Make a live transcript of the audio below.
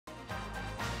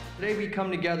Today we come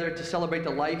together to celebrate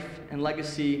the life and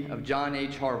legacy of John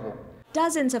H. Harvill.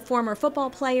 Dozens of former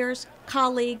football players,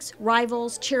 colleagues,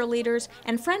 rivals, cheerleaders,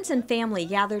 and friends and family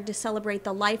gathered to celebrate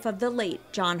the life of the late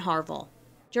John Harvill.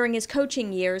 During his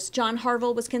coaching years, John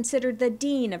Harvill was considered the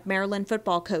dean of Maryland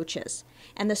football coaches,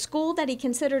 and the school that he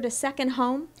considered a second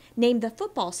home named the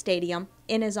football stadium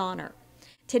in his honor.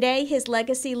 Today, his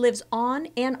legacy lives on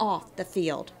and off the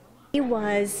field. He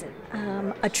was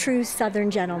a true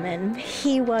Southern gentleman.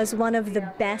 He was one of the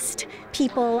best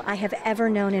people I have ever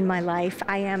known in my life.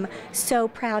 I am so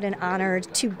proud and honored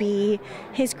to be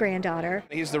his granddaughter.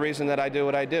 He's the reason that I do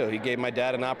what I do. He gave my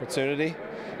dad an opportunity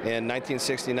in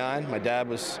 1969. My dad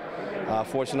was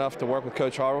fortunate enough to work with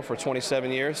Coach Harvill for 27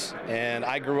 years, and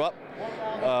I grew up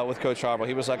with Coach Harvill.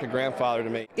 He was like a grandfather to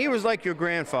me. He was like your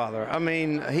grandfather. I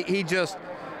mean, he was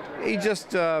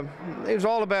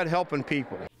all about helping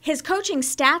people. His coaching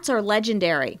stats are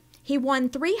legendary. He won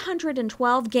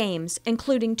 312 games,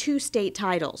 including 2 state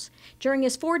titles. During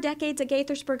his 4 decades at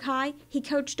Gaithersburg High, he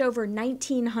coached over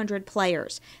 1,900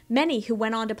 players, many who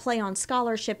went on to play on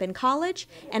scholarship in college,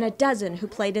 and a dozen who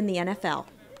played in the NFL.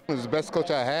 He was the best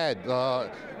coach I had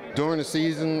during the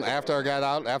season, after I got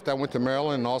out, after I went to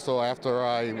Maryland, and also after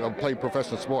I played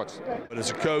professional sports. But as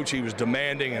a coach, he was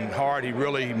demanding and hard. He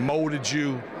really molded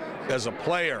you as a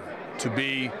player to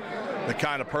be the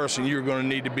kind of person you were going to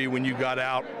need to be when you got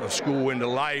out of school into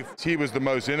life. He was the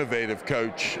most innovative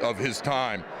coach of his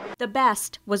time. The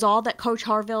best was all that Coach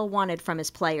Harvill wanted from his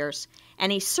players,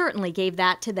 and he certainly gave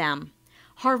that to them.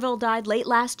 Harvill died late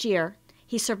last year.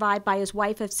 He's survived by his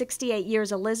wife of 68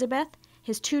 years, Elizabeth,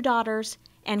 his 2 daughters,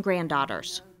 and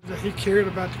granddaughters. He cared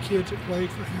about the kids that played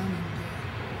for him,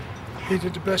 and he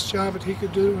did the best job that he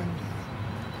could do, and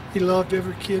he loved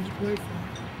every kid that played for him.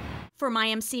 For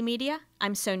MyMCMedia,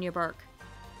 I'm Sonya Burke.